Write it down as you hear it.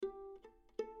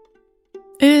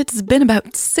It's been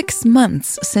about 6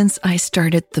 months since I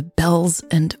started the Bells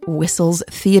and Whistles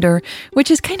Theater,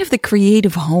 which is kind of the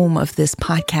creative home of this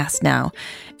podcast now.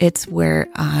 It's where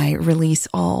I release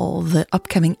all the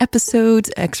upcoming episodes,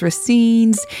 extra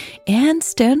scenes, and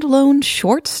standalone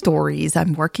short stories.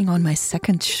 I'm working on my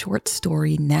second short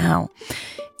story now.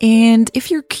 And if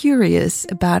you're curious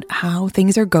about how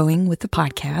things are going with the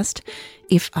podcast,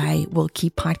 if I will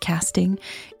keep podcasting,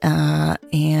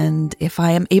 and if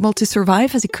I am able to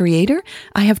survive as a creator,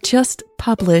 I have just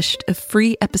published a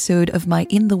free episode of my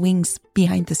In the Wings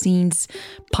Behind the Scenes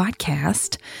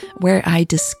podcast where I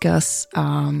discuss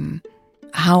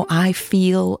how I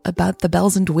feel about the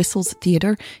Bells and Whistles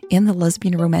Theater in the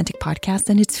Lesbian Romantic podcast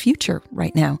and its future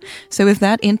right now. So if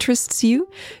that interests you,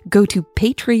 go to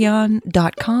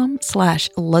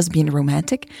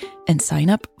patreon.com/lesbianromantic and sign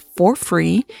up for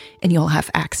free, and you'll have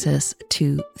access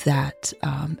to that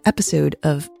episode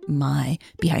of my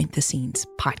Behind the Scenes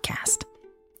podcast.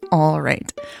 All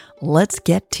right, let's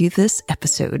get to this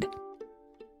episode.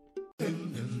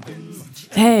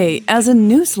 Hey, as a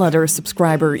newsletter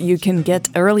subscriber, you can get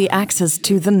early access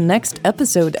to the next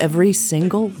episode every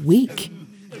single week.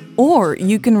 Or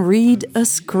you can read a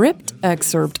script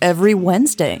excerpt every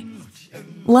Wednesday.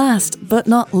 Last but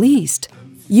not least,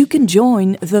 you can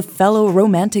join the fellow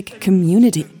romantic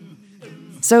community.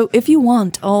 So if you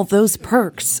want all those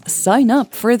perks, sign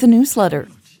up for the newsletter.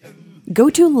 Go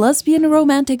to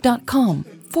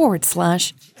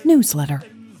lesbianromantic.com/newsletter.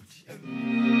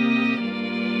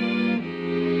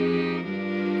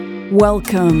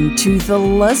 Welcome to the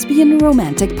Lesbian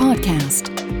Romantic Podcast.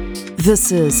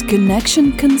 This is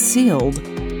Connection Concealed,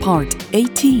 Part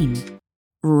 18.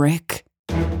 Rick.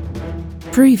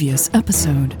 Previous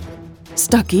episode.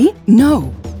 Stucky?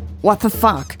 No. What the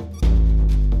fuck?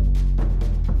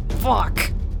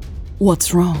 Fuck.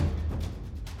 What's wrong?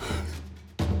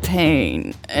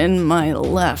 Pain in my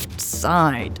left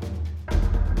side.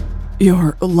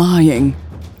 You're lying.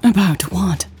 About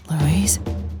what, Louise?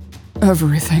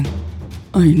 Everything.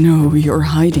 I know you're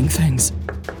hiding things.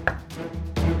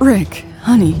 Rick,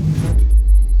 honey.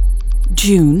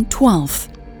 June 12th,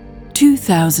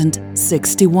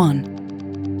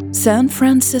 2061. San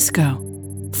Francisco,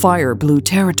 Fire Blue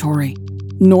Territory,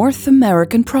 North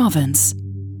American Province.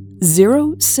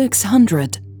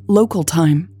 0600 local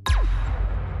time.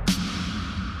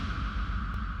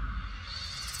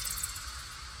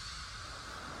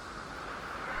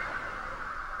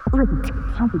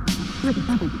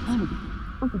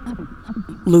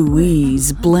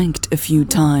 Louise blinked a few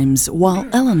times while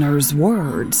Eleanor's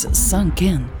words sunk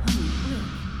in.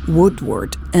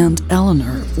 Woodward and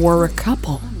Eleanor were a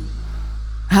couple.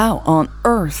 How on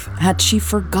earth had she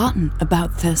forgotten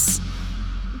about this?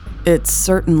 It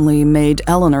certainly made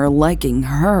Eleanor liking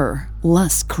her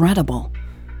less credible.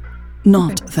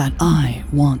 Not that I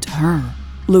want her,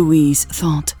 Louise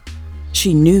thought.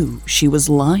 She knew she was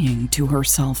lying to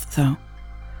herself, though.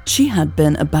 She had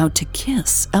been about to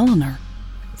kiss Eleanor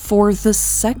for the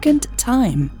second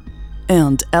time,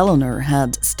 and Eleanor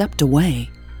had stepped away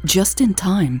just in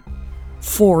time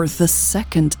for the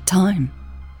second time.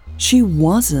 She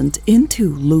wasn't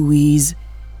into Louise,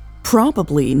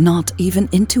 probably not even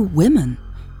into women.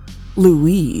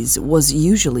 Louise was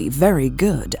usually very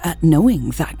good at knowing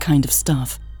that kind of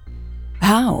stuff.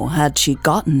 How had she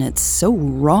gotten it so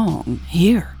wrong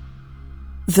here?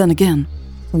 Then again,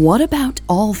 what about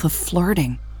all the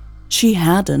flirting? She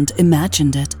hadn't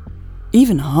imagined it.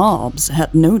 Even Hobbs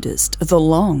had noticed the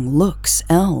long looks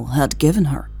Elle had given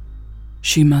her.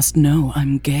 She must know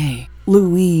I'm gay,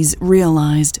 Louise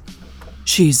realized.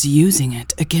 She's using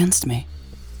it against me.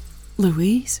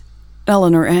 Louise?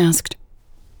 Eleanor asked.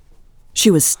 She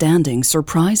was standing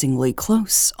surprisingly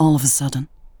close all of a sudden.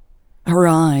 Her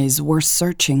eyes were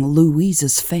searching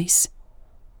Louise's face.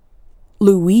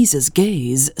 Louise's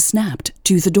gaze snapped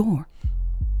to the door.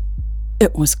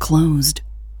 It was closed.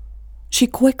 She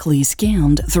quickly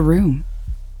scanned the room.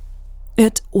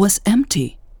 It was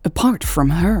empty, apart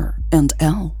from her and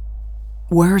Elle.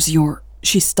 Where's your...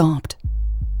 She stopped.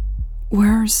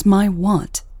 Where's my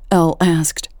what? Elle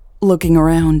asked, looking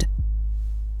around.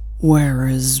 Where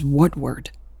is Woodward?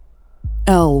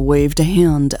 Elle waved a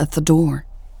hand at the door,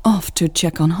 off to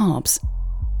check on Hobbs.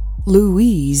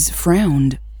 Louise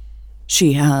frowned.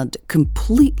 She had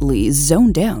completely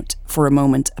zoned out for a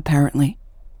moment, apparently.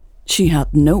 She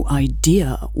had no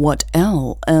idea what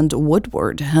Elle and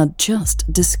Woodward had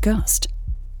just discussed.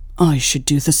 I should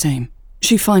do the same,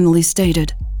 she finally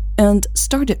stated, and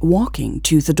started walking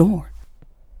to the door.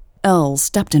 Elle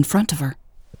stepped in front of her,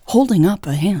 holding up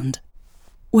a hand.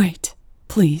 Wait,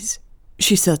 please,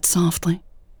 she said softly.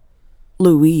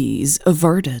 Louise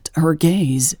averted her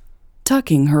gaze,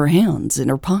 tucking her hands in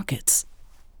her pockets.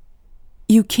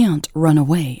 You can't run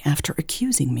away after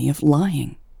accusing me of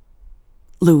lying.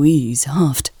 Louise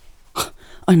huffed.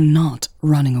 I'm not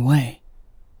running away.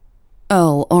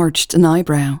 Elle arched an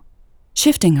eyebrow,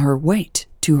 shifting her weight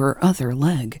to her other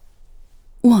leg.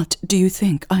 What do you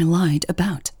think I lied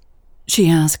about? She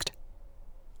asked.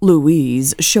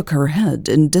 Louise shook her head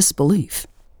in disbelief.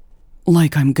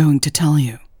 Like I'm going to tell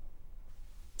you.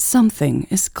 Something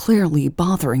is clearly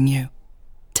bothering you.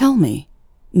 Tell me.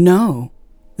 No,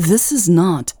 this is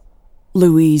not,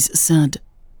 Louise said,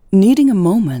 needing a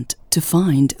moment to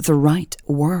find the right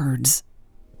words.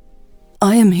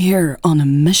 I am here on a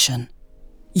mission.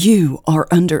 You are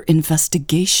under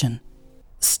investigation.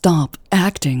 Stop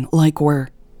acting like we're...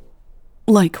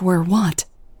 Like we're what?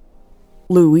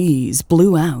 Louise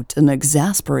blew out an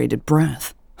exasperated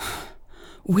breath.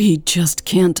 We just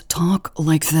can't talk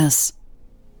like this.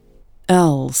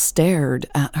 Elle stared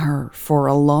at her for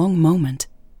a long moment.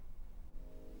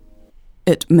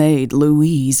 It made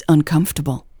Louise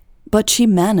uncomfortable, but she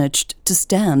managed to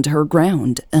stand her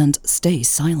ground and stay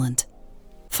silent.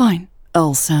 Fine,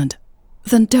 Elle said.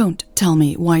 Then don't tell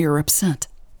me why you're upset.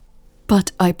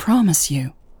 But I promise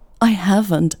you, I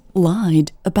haven't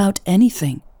lied about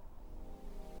anything.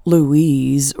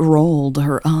 Louise rolled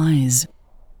her eyes.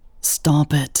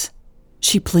 Stop it,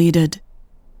 she pleaded.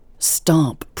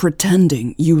 Stop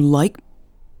pretending you like...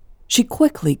 She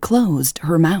quickly closed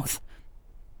her mouth.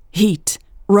 Heat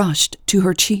rushed to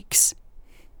her cheeks.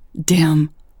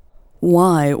 Damn,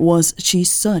 why was she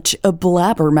such a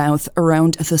blabbermouth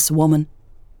around this woman?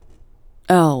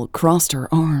 Elle crossed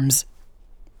her arms.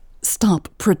 Stop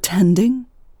pretending?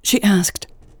 She asked.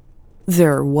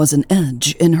 There was an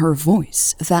edge in her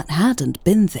voice that hadn't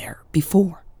been there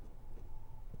before.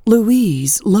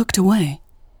 Louise looked away.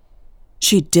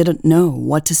 She didn't know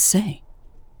what to say.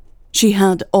 She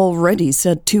had already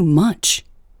said too much,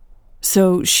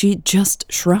 so she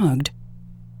just shrugged.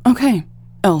 Okay,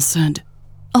 Elle said.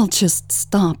 I'll just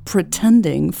stop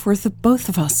pretending for the both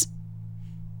of us.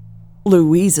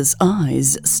 Louise's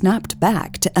eyes snapped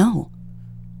back to Elle,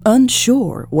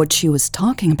 unsure what she was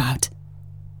talking about.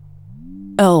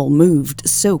 Elle moved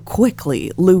so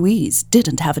quickly Louise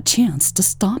didn't have a chance to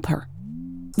stop her.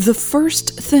 The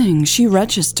first thing she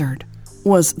registered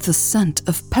was the scent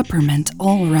of peppermint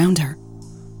all around her.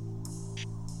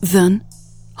 Then,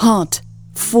 hot,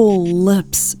 full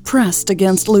lips pressed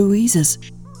against Louise's.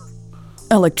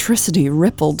 Electricity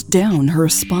rippled down her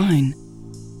spine.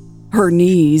 Her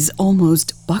knees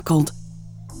almost buckled.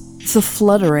 The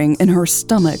fluttering in her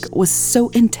stomach was so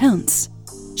intense,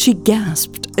 she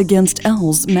gasped against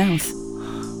Elle's mouth.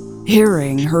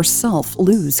 Hearing herself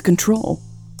lose control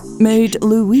made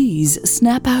Louise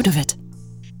snap out of it.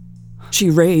 She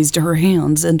raised her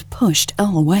hands and pushed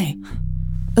Elle away,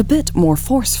 a bit more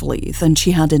forcefully than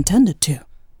she had intended to.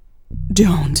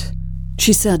 Don't,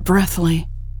 she said breathily.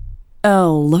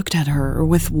 Elle looked at her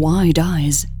with wide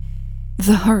eyes.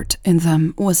 The hurt in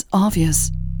them was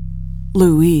obvious.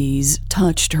 Louise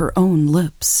touched her own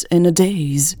lips in a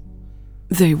daze.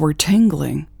 They were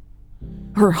tingling.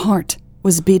 Her heart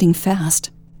was beating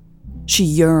fast. She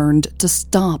yearned to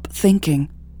stop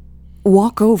thinking,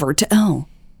 walk over to Elle,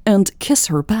 and kiss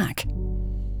her back.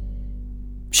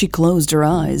 She closed her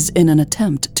eyes in an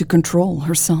attempt to control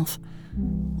herself.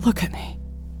 Look at me,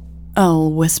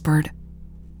 Elle whispered.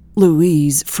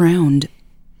 Louise frowned,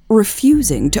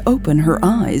 refusing to open her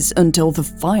eyes until the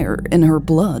fire in her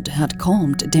blood had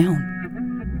calmed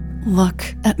down.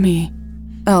 Look at me,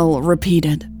 Elle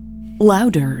repeated,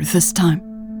 louder this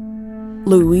time.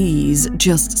 Louise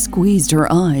just squeezed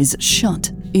her eyes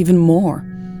shut even more.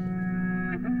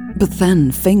 But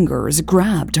then fingers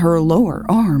grabbed her lower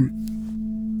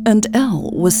arm, and Elle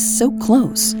was so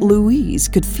close Louise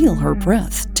could feel her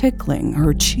breath tickling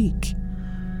her cheek.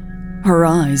 Her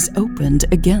eyes opened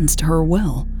against her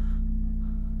will.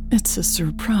 It's a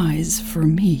surprise for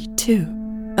me,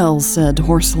 too, Elle said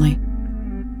hoarsely.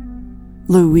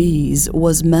 Louise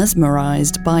was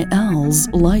mesmerized by Elle's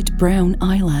light brown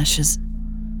eyelashes.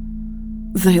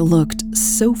 They looked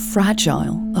so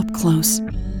fragile up close.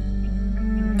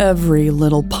 Every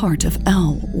little part of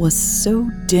Elle was so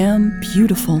damn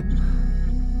beautiful.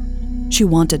 She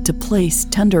wanted to place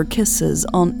tender kisses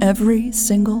on every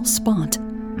single spot.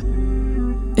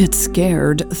 It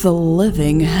scared the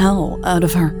living hell out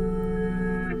of her.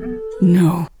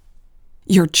 No,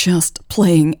 you're just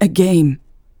playing a game,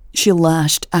 she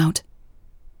lashed out.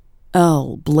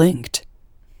 Elle blinked.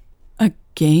 A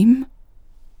game?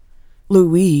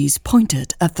 Louise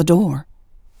pointed at the door.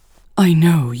 I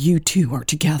know you two are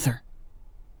together.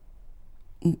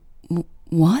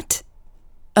 What?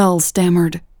 Elle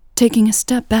stammered, taking a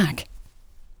step back.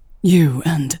 You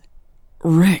and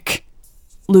Rick,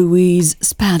 Louise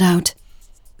spat out,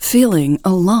 feeling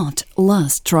a lot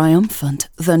less triumphant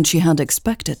than she had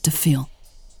expected to feel.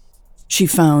 She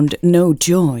found no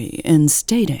joy in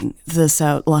stating this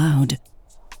out loud.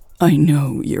 I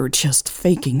know you're just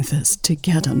faking this to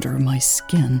get under my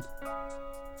skin.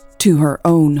 To her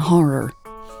own horror,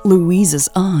 Louise's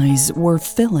eyes were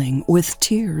filling with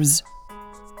tears.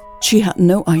 She had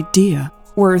no idea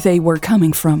where they were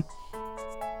coming from.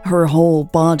 Her whole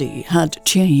body had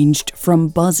changed from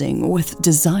buzzing with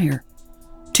desire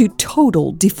to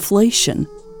total deflation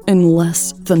in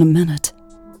less than a minute.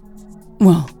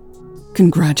 Well,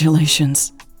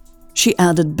 congratulations, she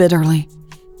added bitterly.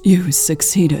 You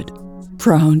succeeded.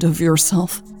 Proud of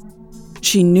yourself?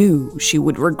 She knew she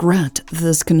would regret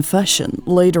this confession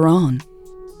later on,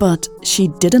 but she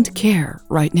didn't care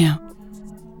right now.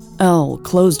 Elle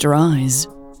closed her eyes.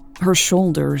 Her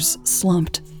shoulders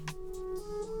slumped.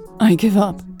 I give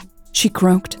up, she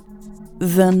croaked,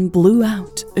 then blew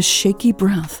out a shaky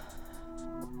breath.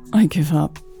 I give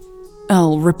up,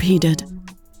 Elle repeated.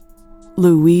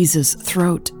 Louise's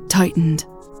throat tightened.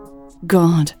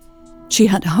 God, she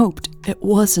had hoped it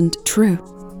wasn't true.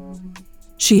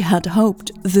 She had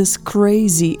hoped this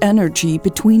crazy energy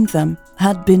between them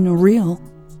had been real.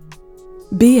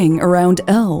 Being around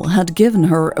Elle had given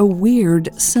her a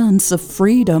weird sense of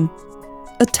freedom,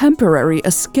 a temporary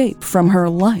escape from her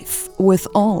life with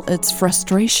all its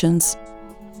frustrations.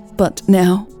 But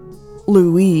now,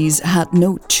 Louise had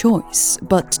no choice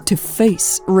but to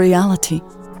face reality.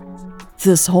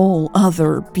 This whole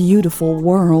other beautiful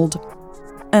world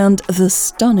and this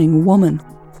stunning woman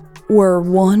were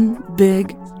one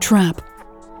big trap.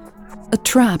 A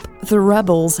trap the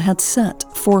rebels had set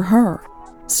for her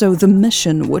so the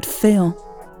mission would fail.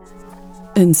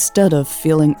 Instead of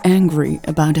feeling angry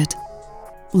about it,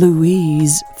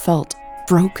 Louise felt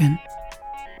broken.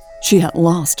 She had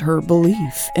lost her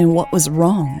belief in what was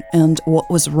wrong and what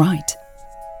was right.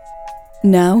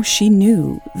 Now she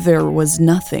knew there was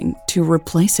nothing to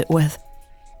replace it with.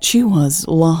 She was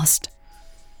lost.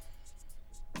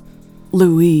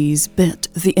 Louise bit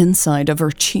the inside of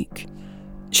her cheek.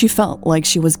 She felt like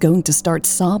she was going to start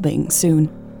sobbing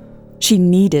soon. She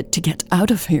needed to get out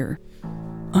of here.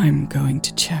 I'm going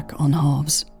to check on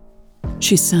Hobbs,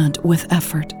 she said with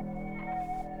effort.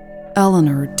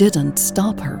 Eleanor didn't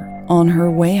stop her on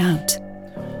her way out.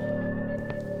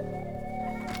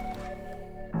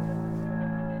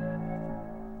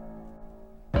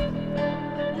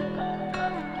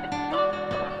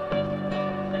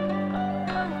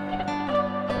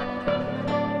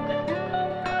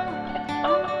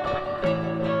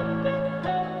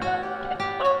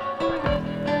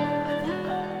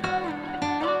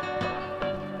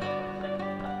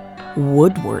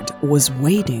 Woodward was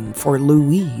waiting for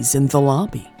Louise in the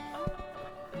lobby.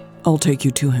 I'll take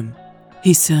you to him,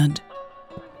 he said.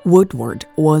 Woodward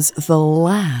was the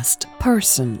last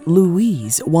person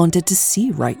Louise wanted to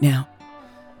see right now.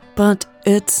 But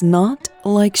it's not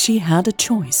like she had a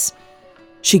choice.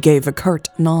 She gave a curt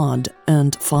nod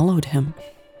and followed him.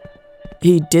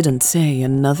 He didn't say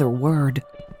another word.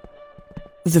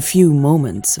 The few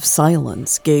moments of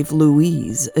silence gave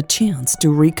Louise a chance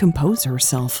to recompose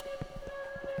herself.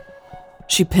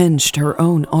 She pinched her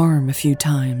own arm a few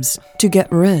times to get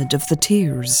rid of the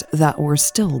tears that were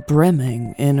still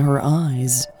brimming in her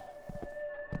eyes.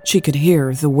 She could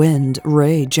hear the wind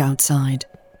rage outside,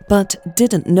 but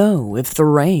didn't know if the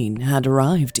rain had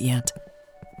arrived yet.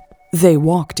 They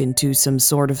walked into some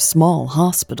sort of small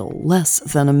hospital less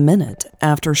than a minute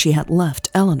after she had left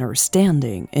Eleanor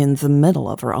standing in the middle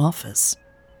of her office.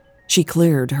 She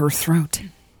cleared her throat.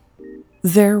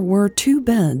 There were 2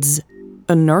 beds,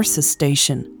 a nurse's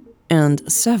station,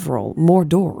 and several more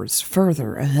doors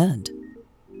further ahead.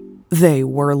 They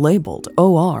were labeled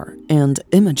OR and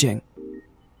imaging.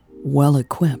 Well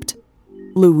equipped,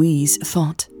 Louise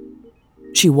thought.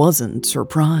 She wasn't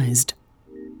surprised.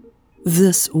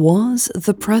 This was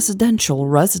the presidential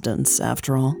residence,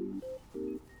 after all.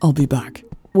 I'll be back,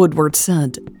 Woodward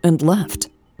said, and left,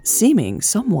 seeming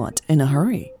somewhat in a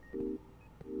hurry.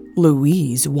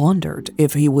 Louise wondered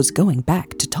if he was going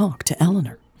back to talk to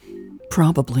Eleanor.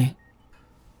 Probably.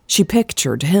 She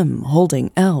pictured him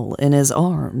holding Elle in his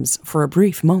arms for a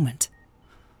brief moment.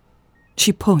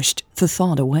 She pushed the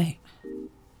thought away.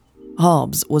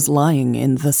 Hobbs was lying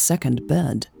in the second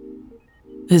bed.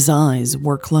 His eyes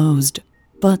were closed,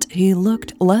 but he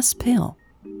looked less pale.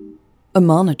 A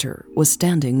monitor was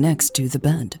standing next to the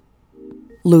bed.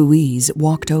 Louise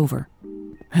walked over.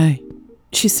 Hey,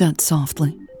 she said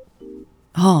softly.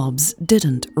 Hobbs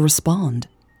didn't respond.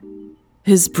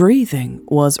 His breathing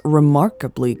was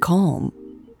remarkably calm.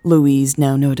 Louise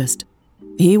now noticed.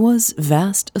 He was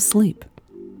fast asleep.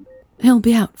 "He'll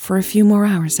be out for a few more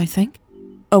hours, I think,"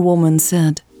 a woman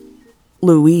said.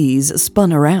 Louise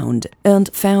spun around and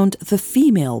found the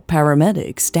female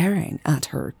paramedic staring at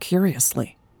her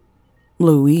curiously.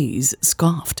 Louise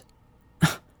scoffed.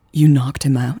 "You knocked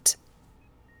him out?"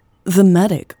 The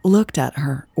medic looked at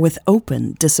her with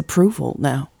open disapproval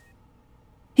now.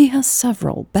 "He has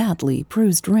several badly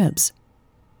bruised ribs.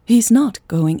 He's not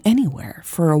going anywhere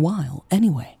for a while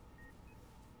anyway."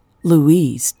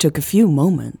 Louise took a few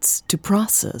moments to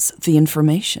process the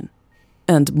information,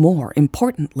 and more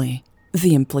importantly,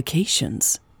 the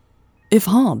implications. If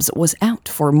Hobbs was out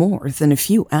for more than a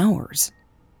few hours,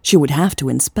 she would have to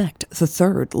inspect the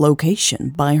third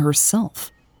location by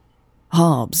herself.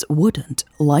 Hobbs wouldn't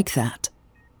like that.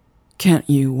 "Can't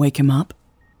you wake him up?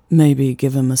 Maybe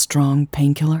give him a strong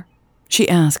painkiller?" she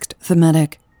asked the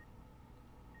medic.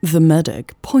 The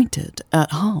medic pointed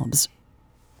at Hobbs.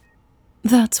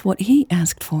 "That's what he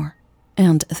asked for,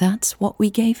 and that's what we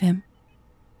gave him."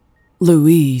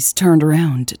 Louise turned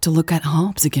around to look at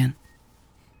Hobbs again.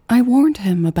 "I warned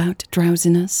him about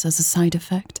drowsiness as a side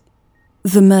effect,"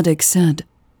 the medic said,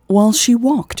 while she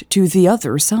walked to the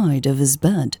other side of his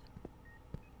bed.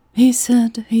 "He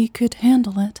said he could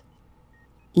handle it."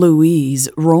 Louise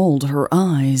rolled her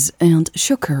eyes and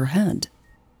shook her head.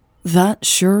 That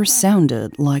sure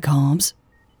sounded like Hobbs.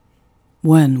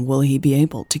 When will he be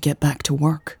able to get back to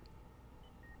work?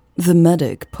 The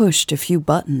medic pushed a few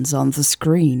buttons on the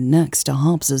screen next to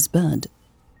Hobbs's bed.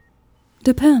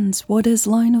 "Depends what his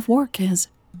line of work is,"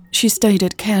 she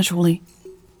stated casually.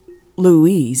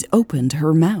 Louise opened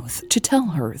her mouth to tell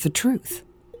her the truth,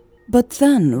 but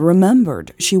then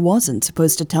remembered she wasn't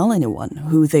supposed to tell anyone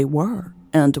who they were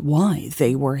and why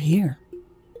they were here.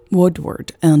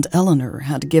 Woodward and Eleanor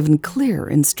had given clear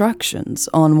instructions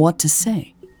on what to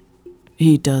say.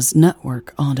 "He does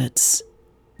network audits,"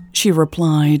 she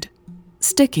replied,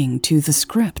 sticking to the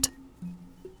script.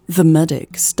 The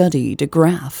medic studied a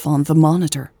graph on the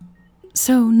monitor.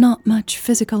 "So not much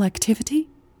physical activity?"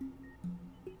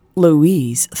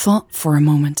 Louise thought for a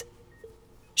moment.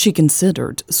 She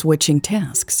considered switching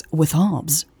tasks with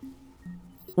Hobbs.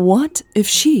 What if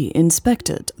she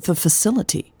inspected the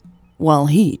facility while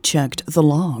he checked the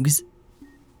logs?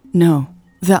 No,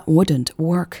 that wouldn't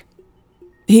work.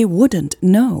 He wouldn't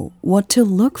know what to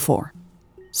look for.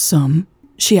 Some,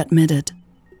 she admitted.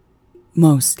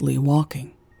 Mostly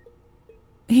walking.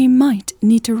 He might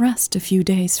need to rest a few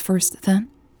days first then.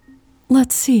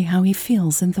 Let's see how he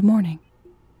feels in the morning.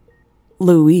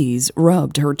 Louise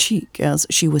rubbed her cheek as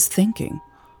she was thinking.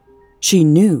 She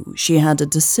knew she had a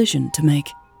decision to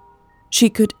make. She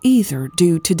could either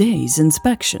do today's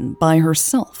inspection by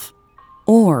herself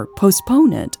or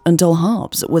postpone it until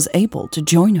Hobbs was able to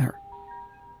join her.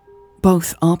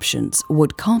 Both options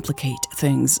would complicate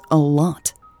things a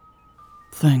lot.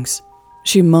 "Thanks,"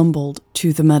 she mumbled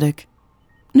to the medic.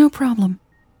 "No problem.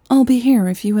 I'll be here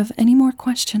if you have any more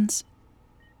questions."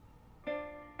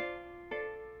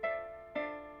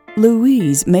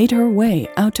 Louise made her way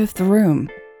out of the room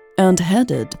and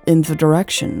headed in the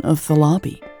direction of the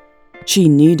lobby. She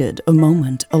needed a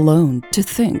moment alone to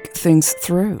think things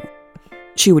through.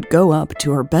 She would go up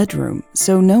to her bedroom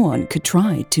so no one could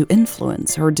try to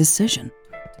influence her decision.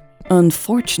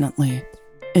 Unfortunately,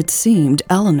 it seemed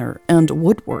Eleanor and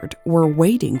Woodward were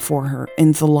waiting for her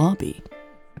in the lobby.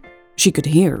 She could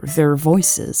hear their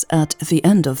voices at the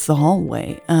end of the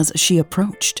hallway as she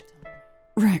approached.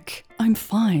 "Rick, I'm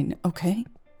fine, okay?"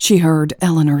 she heard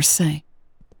Eleanor say.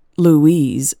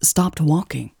 Louise stopped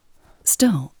walking,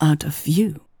 still out of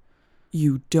view.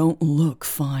 "You don't look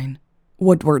fine,"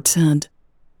 Woodward said.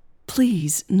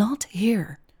 "Please, not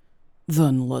here."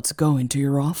 "Then let's go into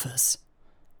your office."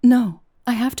 "No,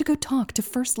 I have to go talk to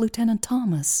First Lieutenant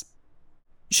Thomas."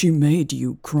 "She made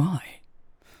you cry."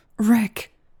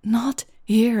 "Rick, not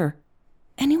here.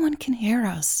 Anyone can hear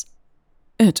us."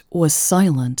 It was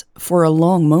silent for a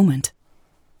long moment.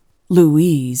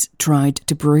 Louise tried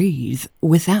to breathe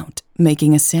without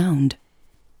making a sound.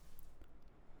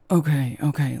 Okay,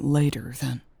 later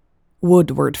then,"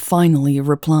 Woodward finally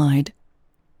replied.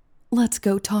 "Let's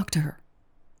go talk to her.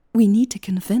 We need to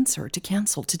convince her to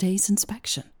cancel today's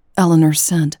inspection," Eleanor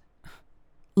said.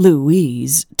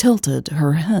 Louise tilted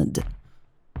her head.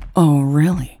 Oh,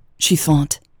 really? She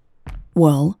thought.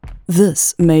 Well,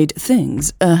 this made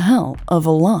things a hell of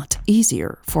a lot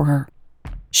easier for her.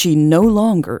 She no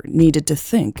longer needed to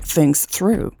think things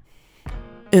through.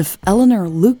 If Eleanor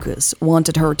Lucas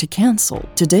wanted her to cancel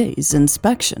today's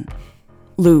inspection,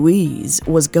 Louise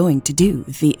was going to do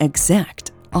the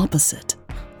exact opposite.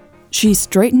 She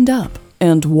straightened up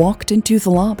and walked into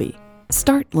the lobby,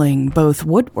 startling both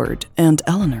Woodward and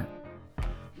Eleanor.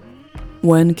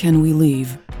 "When can we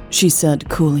leave?" she said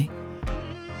coolly.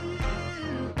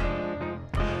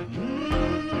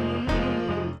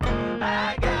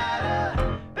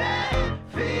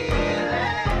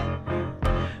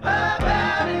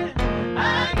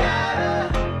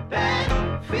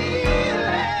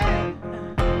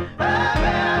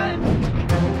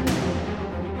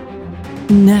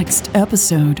 Next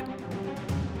episode.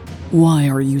 Why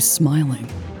are you smiling?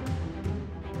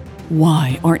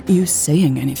 Why aren't you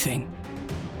saying anything?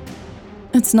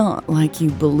 It's not like you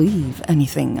believe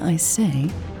anything I say.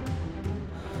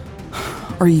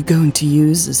 Are you going to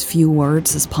use as few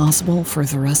words as possible for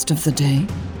the rest of the day?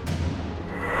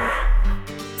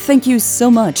 Thank you so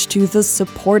much to the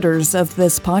supporters of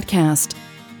this podcast.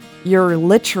 You're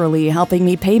literally helping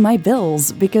me pay my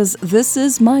bills because this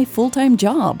is my full-time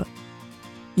job.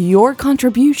 Your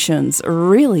contributions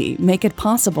really make it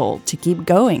possible to keep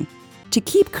going, to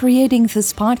keep creating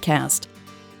this podcast.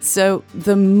 So,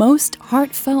 the most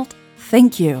heartfelt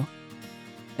thank you.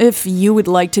 If you would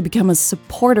like to become a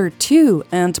supporter too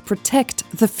and protect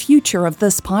the future of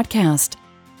this podcast,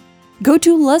 go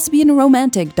to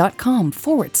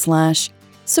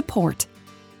lesbianromantic.com/support.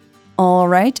 All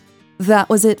right, that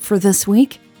was it for this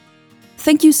week.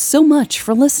 Thank you so much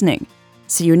for listening.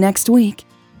 See you next week.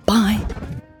 Bye.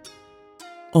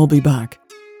 I'll be back.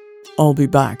 I'll be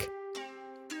back.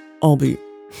 I'll be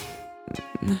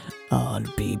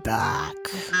back.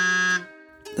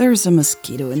 There's a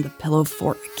mosquito in the pillow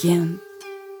fort again.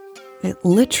 It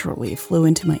literally flew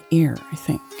into my ear, I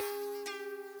think.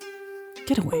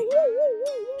 Get away.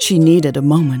 She needed a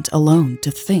moment alone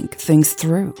to think things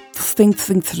through. Think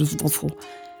through.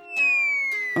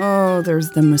 Oh,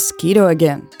 there's the mosquito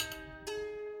again.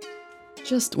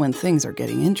 Just when things are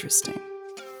getting interesting.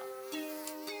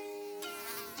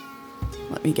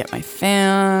 Let me get my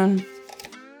fan.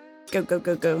 Go, go,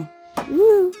 go, go.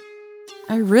 Woo!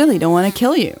 I really don't want to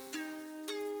kill you.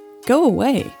 Go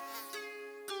away.